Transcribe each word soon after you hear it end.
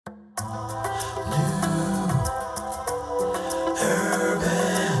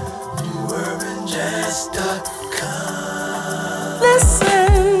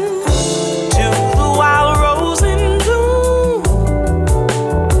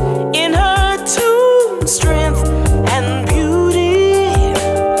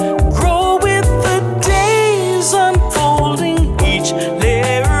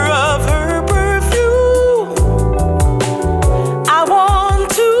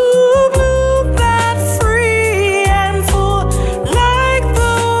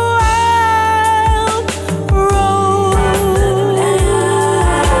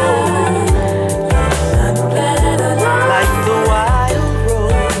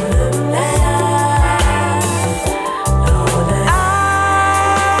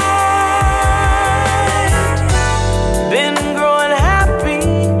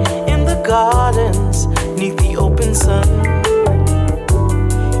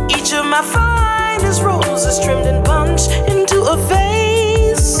changed into a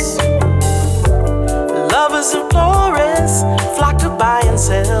vase. Lovers and florists flock to buy and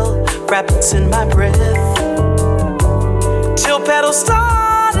sell rabbits in my breath, till petals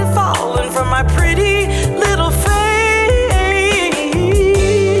started falling from my pretty little face.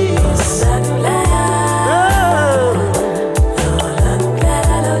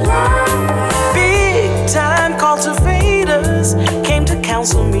 Big time cultivators came to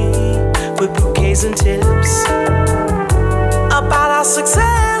counsel me with bouquets and tips about how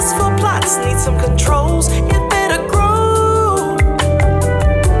successful plots need some controls if they're to grow.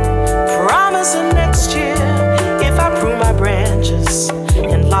 Promising next year, if I prune my branches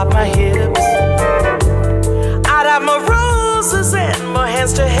and lock my hips, I'd have more roses and more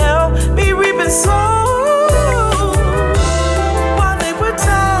hands to help me reap and sow. While they were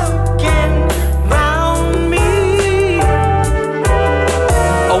talking round me,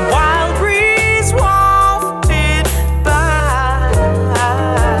 a wild breeze wafted by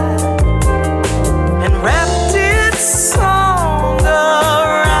and wrapped its song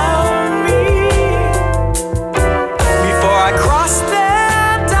around me. Before I crossed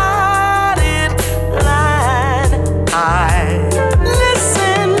that dotted line, I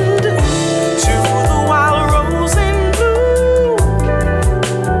listened to the wild rose in bloom.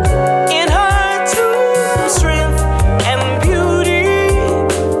 In her true strength and beauty,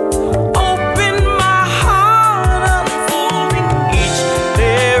 opened my heart, unfolding each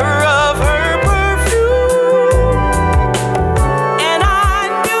layer of her perfume. And I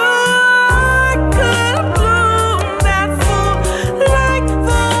knew I could bloom that full like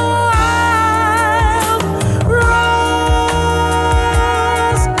the wild rose.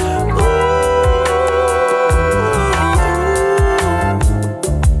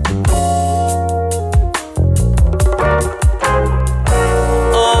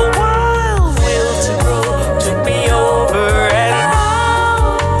 A wild will to grow took me over and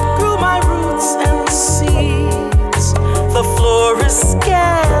grew my roots and seeds. The florist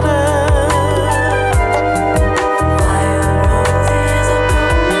scattered.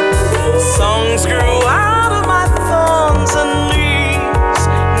 Songs grew out of my thorns and leaves.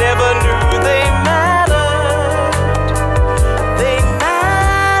 Never knew they mattered. They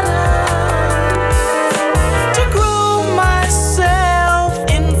mattered. To grow myself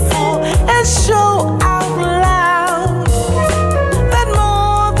in full and show out loud that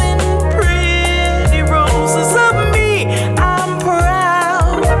more than pretty roses of me, I'm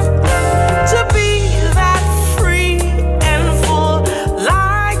proud to be that free and full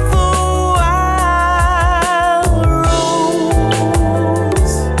like the wild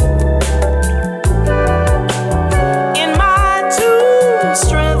rose. In my true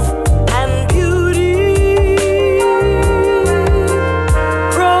strength and beauty,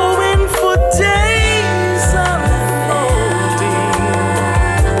 growing for days unfolding.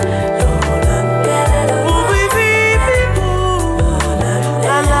 Ooh, baby,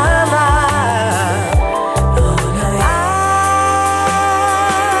 la la la.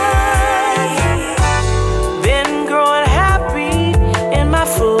 I've been growing happy in my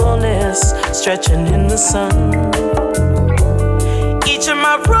fullness, stretching in the sun. Each of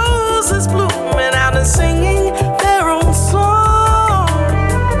my roses blooming out and singing their own song.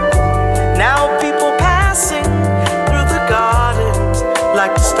 Now people passing through the gardens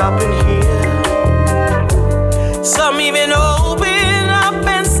like to stop and hear. Some even open up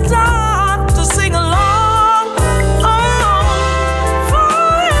and start to sing along. Oh, for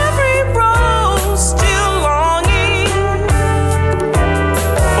every rose still longing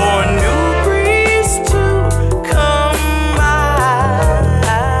for a new breeze to come by.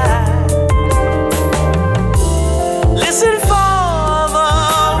 Listen for the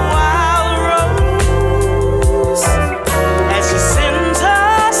wild rose as she sings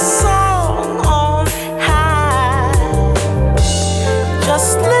her song on high.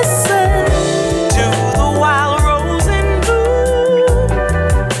 Just listen to the wild rose in bloom.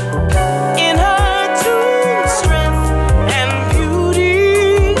 In her true strength and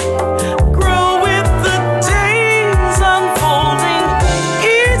beauty, grow with the days unfolding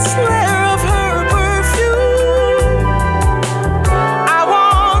each layer of her perfume. I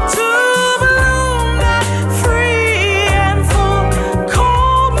want to bloom that free and full.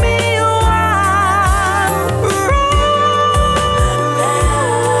 Call me a wild rose.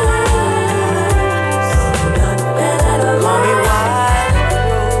 Call me wild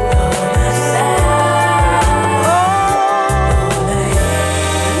rose.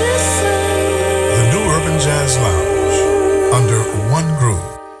 The New Urban Jazz Lounge, under one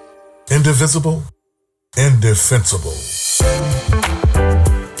groove, indivisible, indefensible.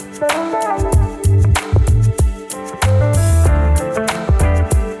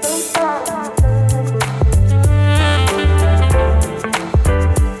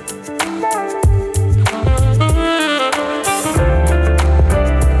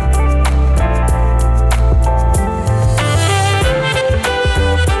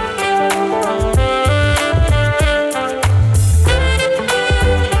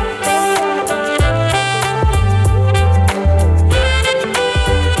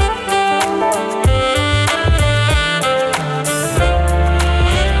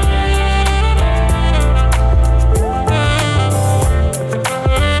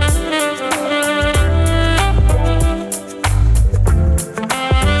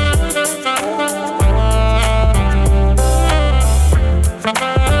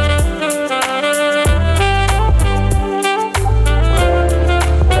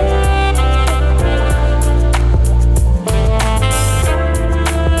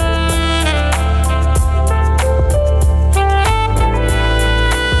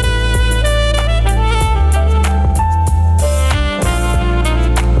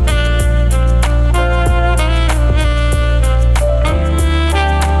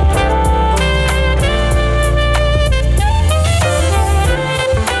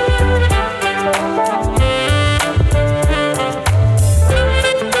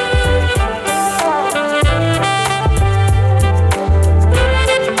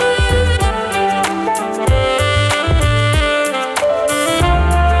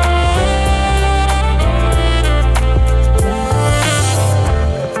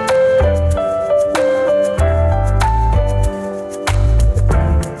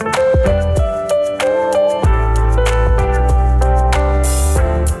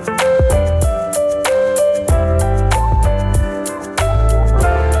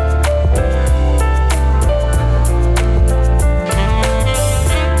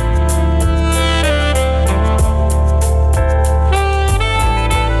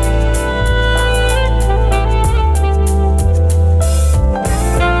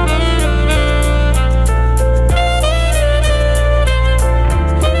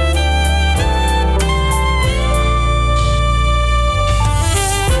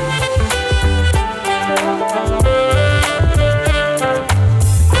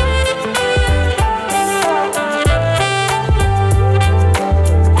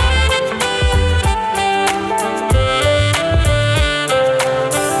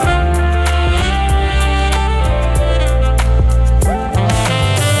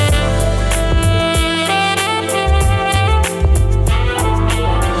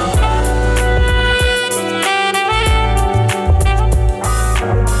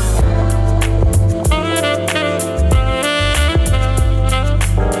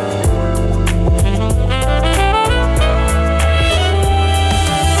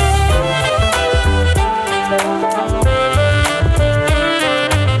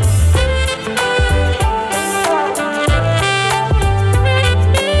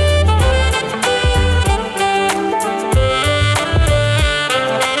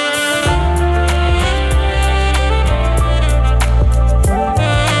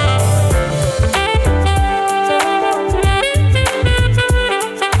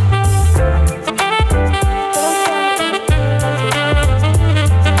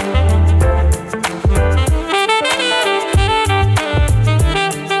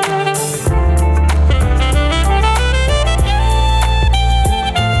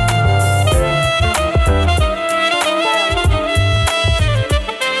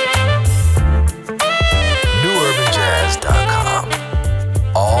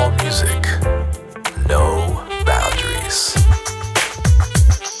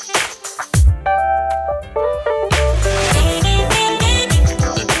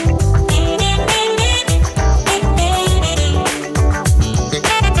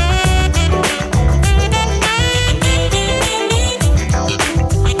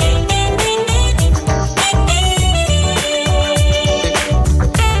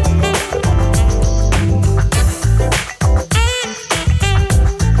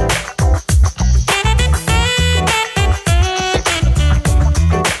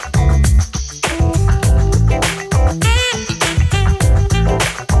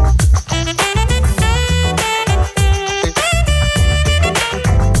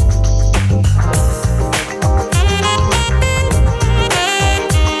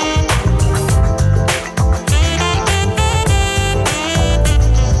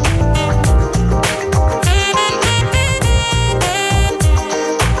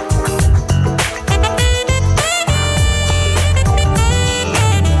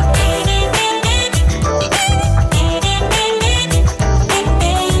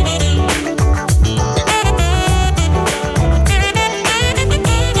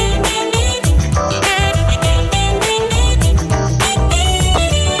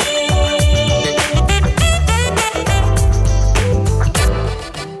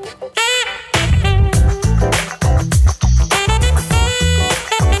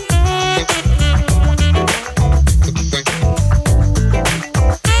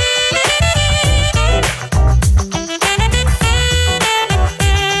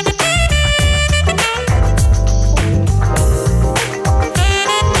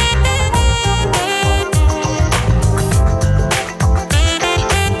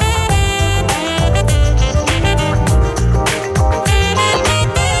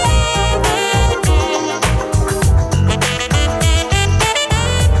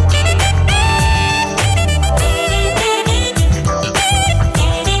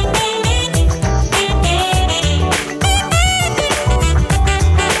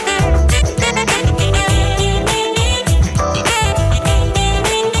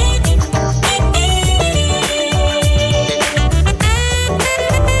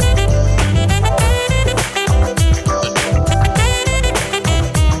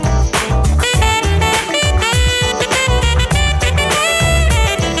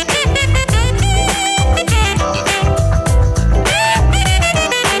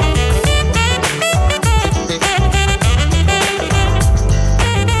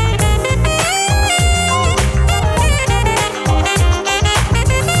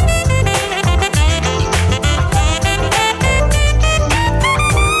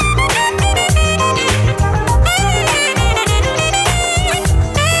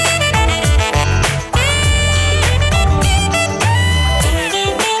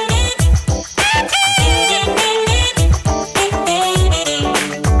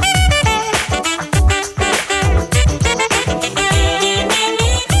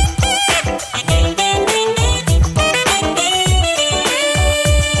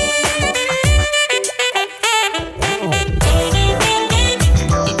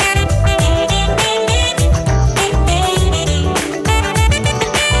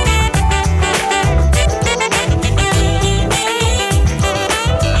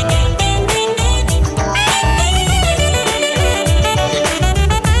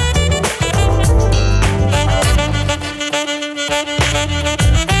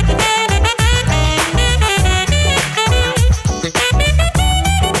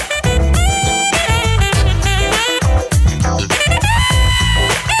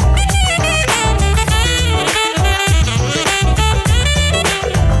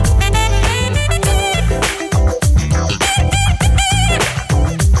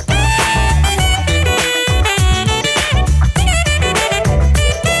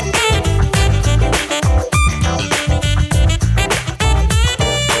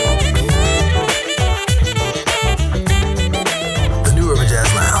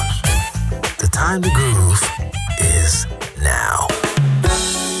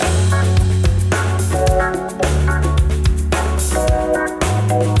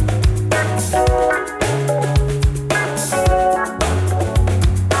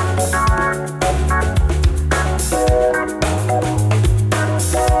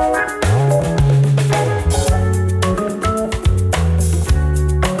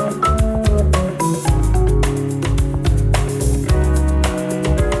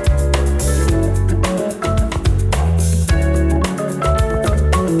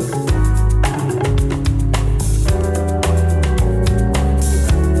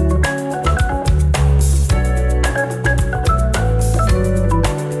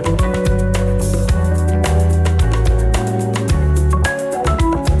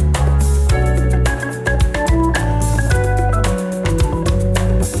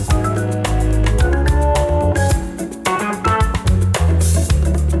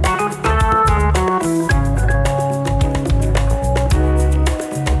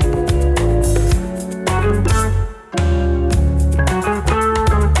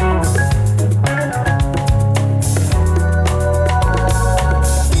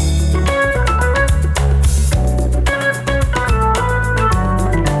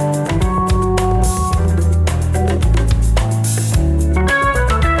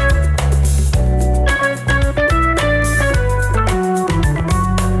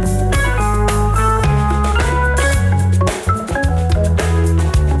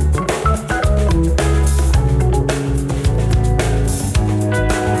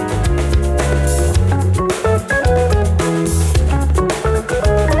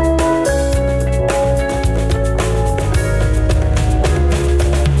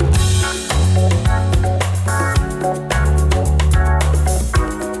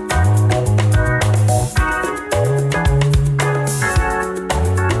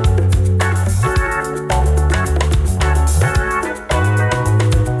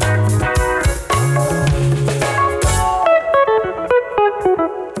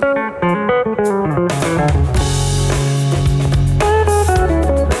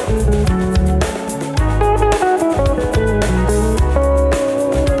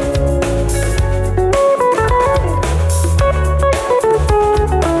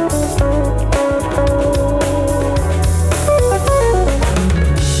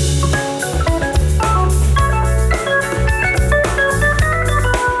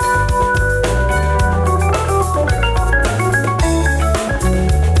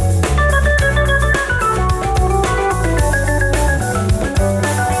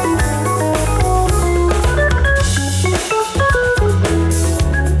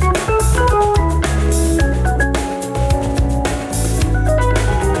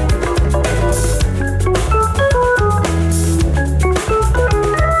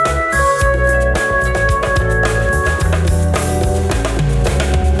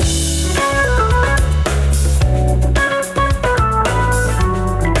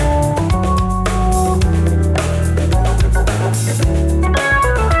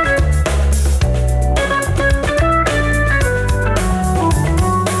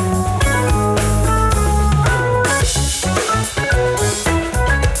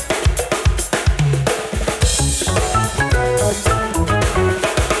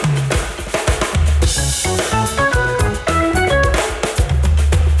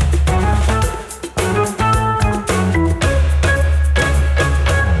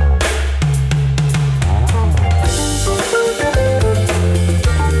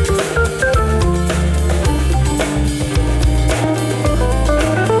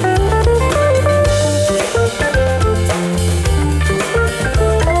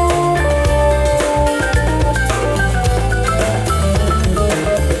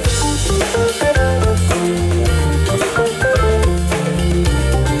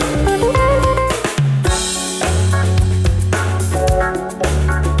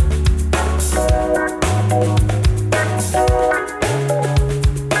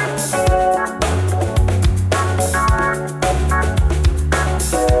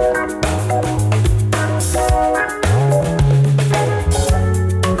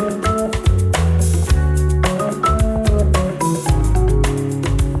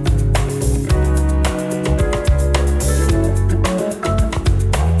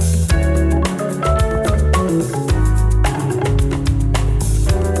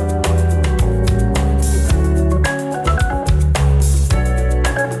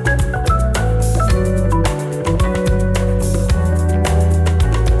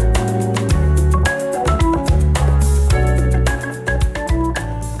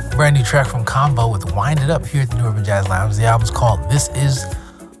 brand new track from Kombo with Wind It Up here at the New Urban Jazz Lounge. The album's called This Is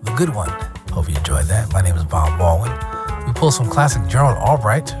the Good One. Hope you enjoyed that. My name is Bob Baldwin. We pulled some classic Gerald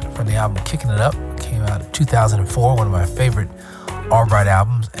Albright from the album Kicking It Up. It came out in 2004, one of my favorite Albright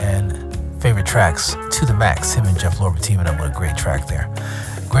albums and favorite tracks to the max. Him and Jeff Lorber teaming up with a great track there.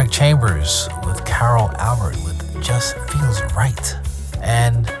 Greg Chambers with Carol Albert with Just Feels Right.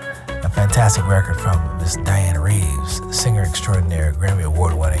 And a fantastic record from Miss Dianne Reeves, singer extraordinaire, Grammy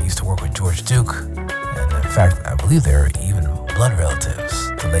Award winner. Used to work with George Duke. And in fact, I believe they're even blood relatives.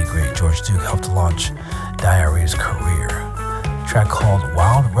 The late great George Duke helped to launch Dianne Reeves' career. A track called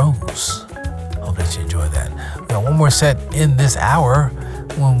Wild Rose. Hope that you enjoyed that. We got one more set in this hour.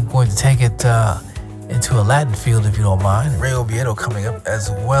 I'm going to take it into a Latin field, if you don't mind. Ray Oviedo coming up,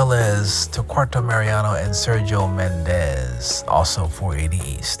 as well as Torcuato, Mariano, and Sergio Mendes, also 480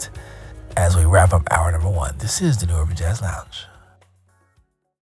 East. As we wrap up hour number one, this is the New Urban Jazz Lounge.